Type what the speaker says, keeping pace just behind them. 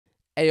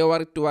Hey,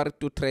 what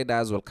to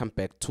traders, welcome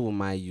back to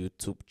my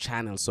YouTube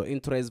channel. So in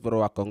today's video,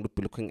 we're going to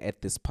be looking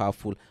at this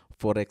powerful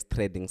Forex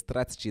trading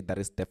strategy that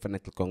is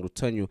definitely going to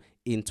turn you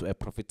into a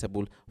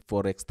profitable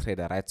Forex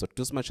trader, right? So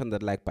do smash on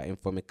that like button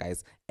for me,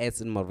 guys,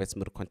 as in more videos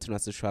will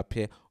continuously show up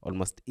here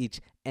almost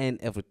each and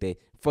every day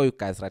for you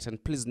guys, right?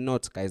 And please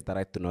note, guys, that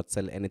I do not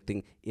sell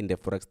anything in the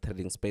Forex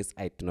trading space.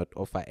 I do not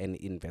offer any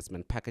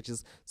investment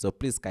packages. So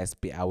please, guys,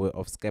 be aware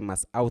of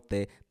scammers out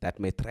there that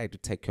may try to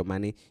take your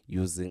money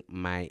using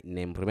my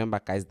name.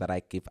 Remember, guys, that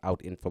I give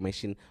out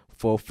information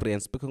for free.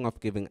 And speaking of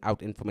giving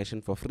out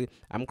information for free,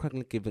 I'm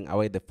currently giving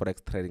away the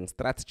Forex trading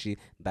strategy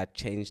that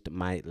changed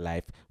my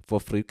life for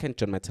free. You can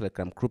join my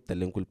Telegram group. The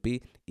link will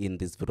be in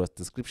this video's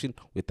description.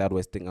 Without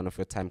wasting any of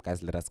your time,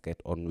 guys, let us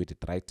get on with it,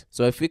 right?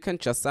 So if we can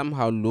just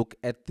somehow look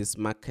at this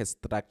market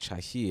structure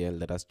here,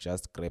 let us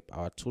just grab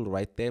our tool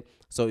right there.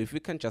 So if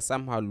we can just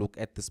somehow look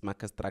at this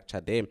market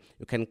structure there,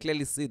 you can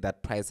clearly see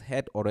that price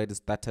had already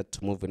started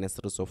to move in a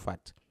series of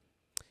what?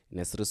 In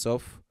a series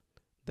of,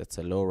 that's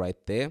a low right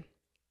there,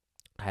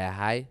 higher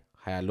high,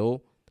 higher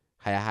low,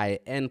 higher high,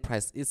 and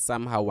price is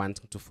somehow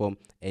wanting to form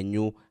a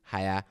new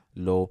higher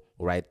low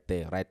right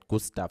there, right?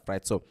 Good stuff,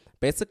 right? So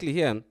basically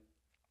here,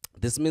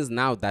 this means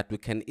now that we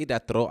can either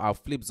throw our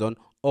flip zone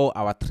or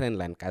our trend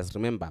line, guys.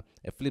 Remember,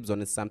 a flip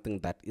zone is something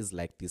that is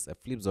like this. A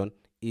flip zone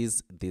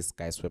is this,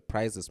 guys, where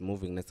price is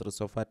moving in a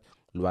series of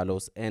lower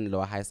lows and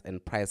lower highs,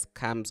 and price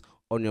comes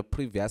on your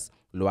previous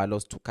lower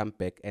lows to come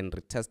back and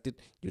retest it.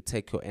 You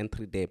take your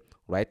entry there,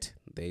 right?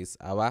 There is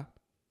our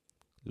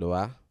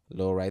lower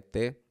low right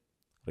there,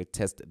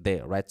 retest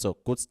there, right? So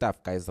good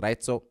stuff, guys,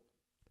 right? So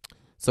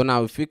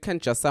now if we can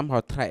just somehow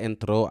try and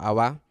draw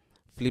our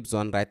flip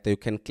zone right there, you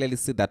can clearly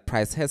see that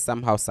price has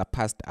somehow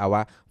surpassed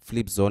our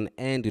flip zone,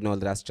 and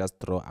let's just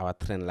draw our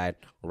trend line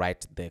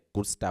right there.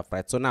 Good stuff,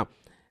 right? So now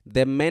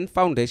the main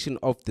foundation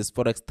of this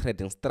Forex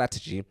trading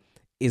strategy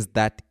is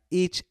that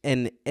each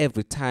and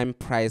every time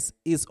price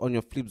is on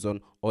your flip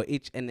zone, or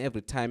each and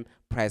every time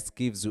price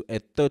gives you a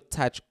third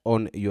touch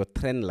on your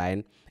trend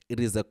line, it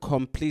is a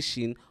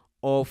completion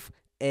of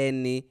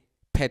any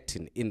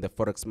pattern in the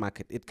Forex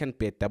market. It can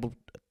be a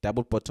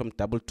double bottom,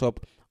 double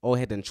top, or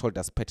head and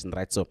shoulders pattern,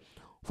 right? So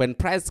when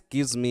price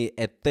gives me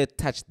a third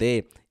touch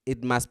there,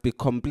 it must be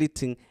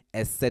completing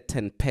a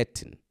certain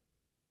pattern,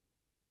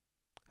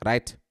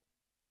 right?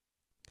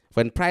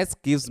 When price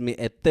gives me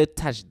a third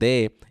touch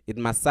there, it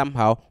must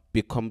somehow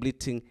be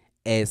completing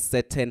a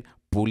certain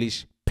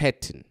bullish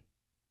pattern,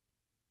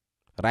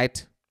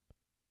 right?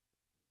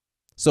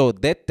 So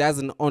that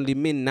doesn't only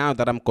mean now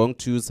that I'm going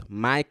to use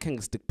my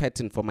candlestick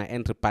pattern for my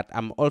entry, but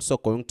I'm also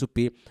going to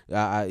be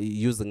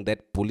using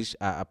that bullish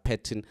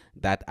pattern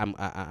that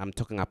I'm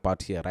talking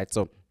about here, right?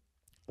 So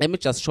let me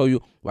just show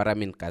you what I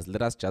mean, guys.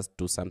 Let us just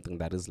do something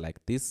that is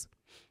like this,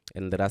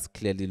 and let us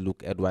clearly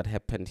look at what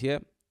happened here.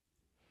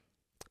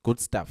 Good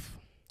stuff,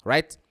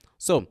 right?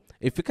 So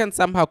if you can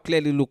somehow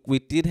clearly look, we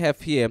did have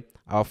here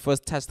our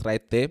first touch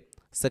right there,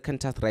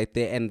 second touch right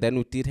there, and then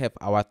we did have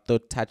our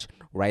third touch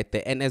right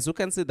there. And as you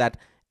can see that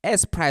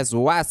as price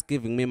was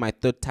giving me my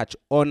third touch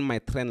on my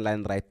trend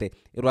line right there,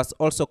 it was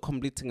also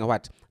completing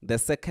what? The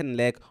second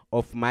leg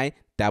of my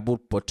double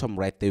bottom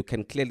right there. You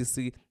can clearly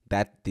see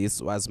that this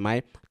was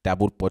my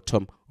double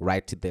bottom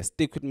right there.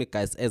 Stick with me,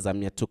 guys, as I'm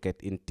here to get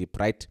in deep,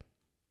 right?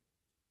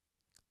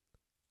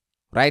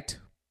 Right?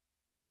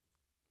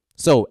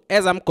 So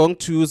as I'm going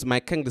to use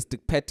my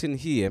candlestick pattern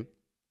here,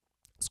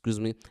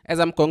 as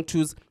I'm going to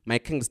use my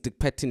candlestick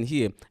pattern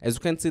here, as you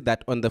can see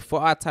that on the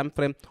 4-hour time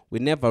frame, we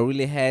never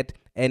really had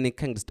any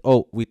candlestick.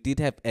 Oh, we did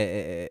have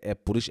a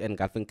bullish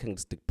engulfing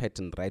candlestick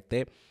pattern right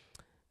there.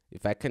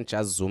 If I can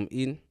just zoom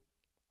in,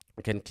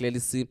 you can clearly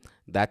see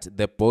that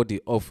the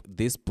body of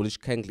this bullish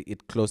candle,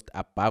 it closed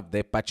above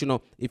there. But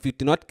if you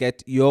do not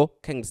get your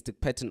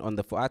candlestick pattern on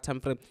the 4-hour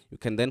time frame, you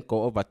can then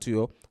go over to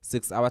your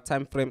 6-hour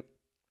time frame,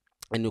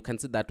 and you can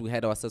see that we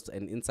had ourselves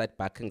an inside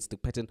back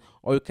candlestick pattern,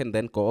 or you can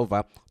then go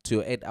over to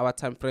your 8-hour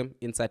time frame,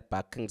 inside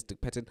back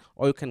candlestick pattern,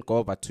 or you can go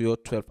over to your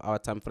 12-hour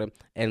time frame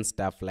and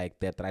stuff like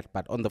that, right?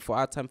 But on the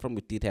 4-hour time frame,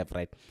 we did have,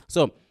 right?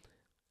 So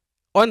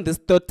on this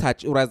third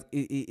touch, it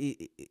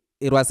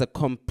was a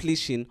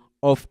completion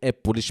of a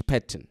bullish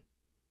pattern,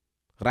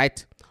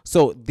 right?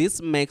 So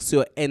this makes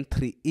your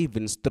entry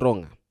even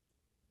stronger,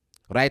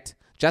 right?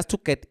 Just to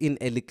get in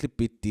a little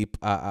bit deep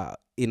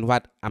in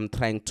what I'm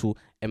trying to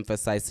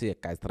emphasize here,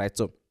 guys, right?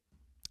 So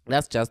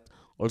let's just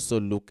also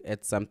look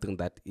at something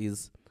that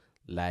is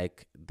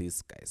like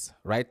this, guys,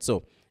 right?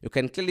 So you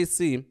can clearly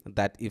see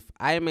that if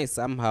I may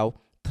somehow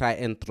try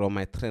and draw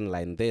my trend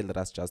line there, let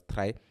us just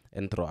try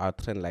and draw our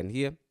trend line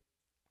here,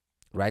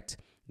 right?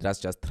 Let's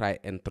just try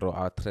and draw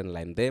our trend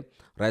line there,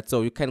 right?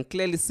 So you can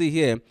clearly see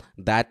here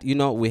that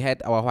we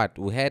had our what?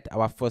 We had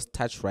our first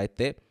touch right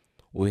there,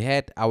 we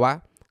had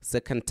our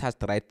second touch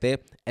right there,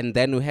 and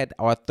then we had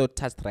our third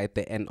touch right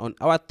there, and on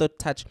our third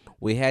touch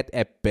we had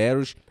a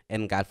bearish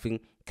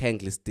engulfing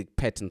candlestick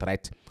pattern,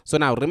 right? So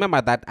now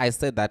remember that I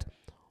said that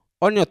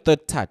on your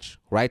third touch,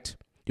 right,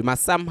 you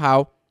must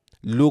somehow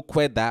look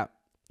whether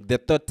the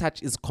third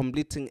touch is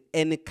completing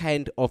any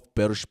kind of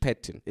bearish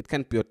pattern. It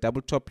can be your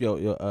double top,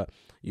 your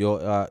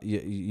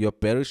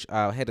bearish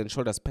head and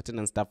shoulders pattern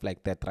and stuff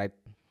like that, right?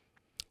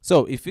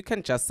 So if you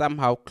can just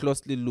somehow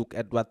closely look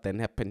at what then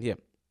happened here,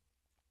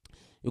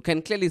 you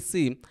can clearly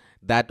see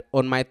that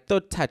on my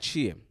third touch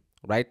here,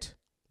 right?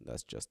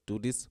 Let's just do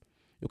this.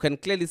 You can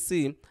clearly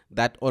see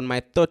that on my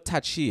third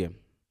touch here,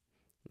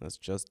 let's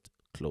just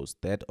close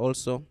that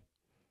also.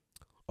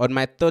 On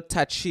my third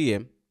touch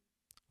here,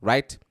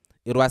 right,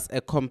 it was a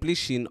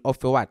completion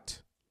of a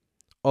what?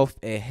 Of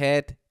a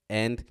head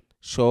and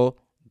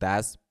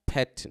shoulders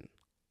pattern.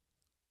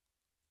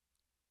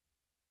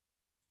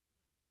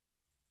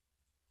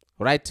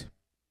 Right?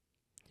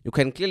 You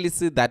can clearly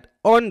see that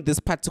on this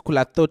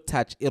particular third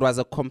touch, it was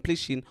a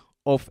completion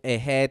of a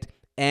head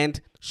and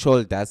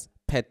shoulders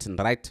pattern,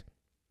 right?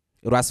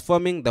 It was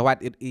forming the what?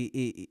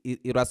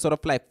 It was sort of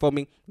like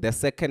forming the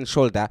second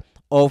shoulder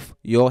of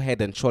your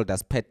head and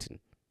shoulders pattern.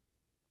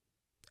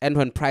 And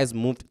when price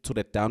moved to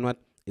the downward,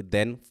 it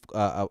then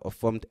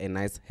formed a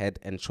nice head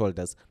and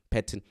shoulders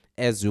pattern,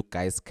 as you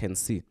guys can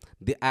see.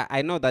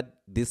 I know that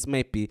this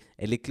may be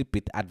a little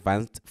bit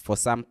advanced for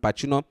some,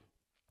 but you know,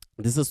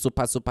 this is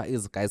super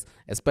easy, guys,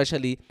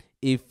 especially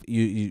if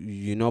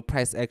you know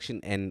price action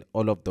and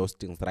all of those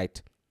things,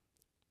 right?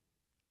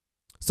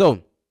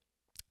 So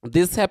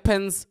this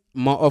happens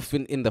more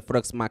often in the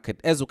Forex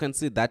market. As you can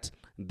see that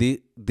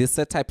this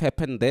setup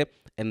happened there,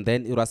 and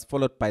then it was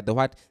followed by the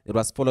what? It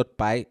was followed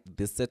by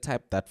this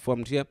setup that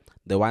formed here,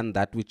 the one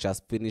that we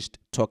just finished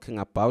talking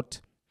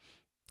about,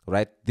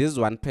 right? This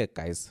one pair,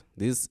 guys,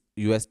 this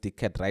USD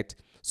CAD, right?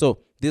 So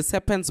this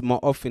happens more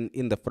often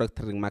in the Forex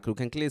trading market. You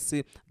can clearly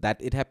see that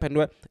it happened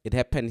where? It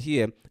happened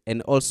here,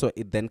 and also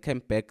it then came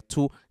back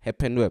to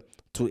happen where?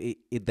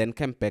 It then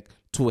came back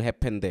to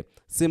happen there.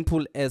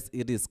 Simple as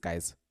it is,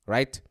 guys,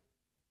 right?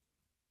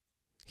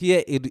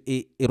 Here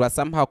it was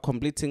somehow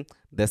completing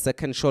the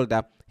second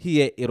shoulder.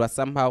 Here it was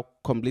somehow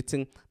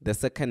completing the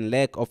second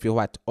leg of your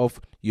what? Of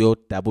your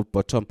double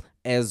bottom,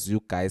 as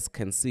you guys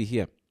can see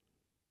here.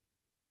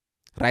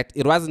 Right,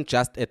 it wasn't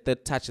just a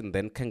third touch and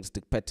then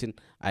candlestick pattern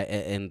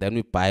and then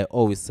we buy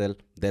or we sell,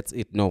 that's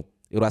it. No,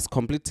 it was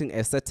completing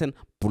a certain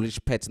bullish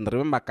pattern.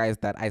 Remember, guys,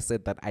 that I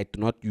said that I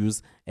do not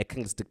use a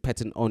candlestick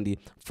pattern only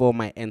for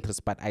my entries,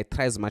 but I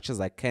try as much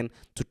as I can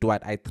to do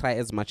it. I try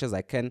as much as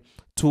I can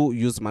to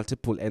use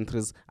multiple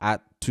entries,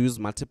 to use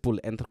multiple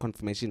entry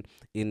confirmation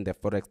in the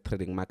Forex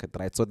trading market,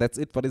 right? So that's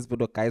it for this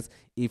video, guys.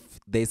 If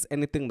there's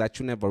anything that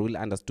you never really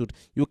understood,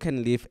 you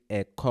can leave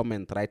a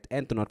comment, right?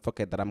 And do not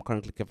forget that I'm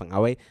currently giving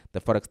away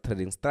the Forex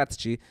trading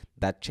strategy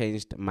that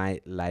changed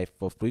my life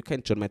for free. You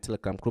can join my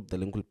Telegram group. The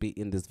link will be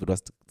in this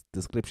video's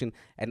description,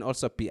 and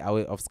also be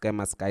aware of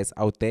scammers, guys,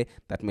 out there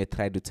that may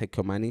try to take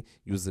your money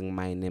using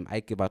my name. I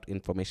give out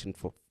information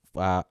for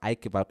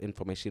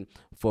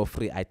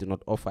free. I do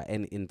not offer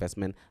any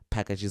investment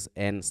packages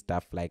and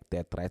stuff like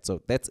that, right?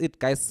 So that's it,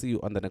 guys. See you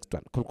on the next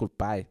one. Cool,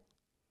 bye.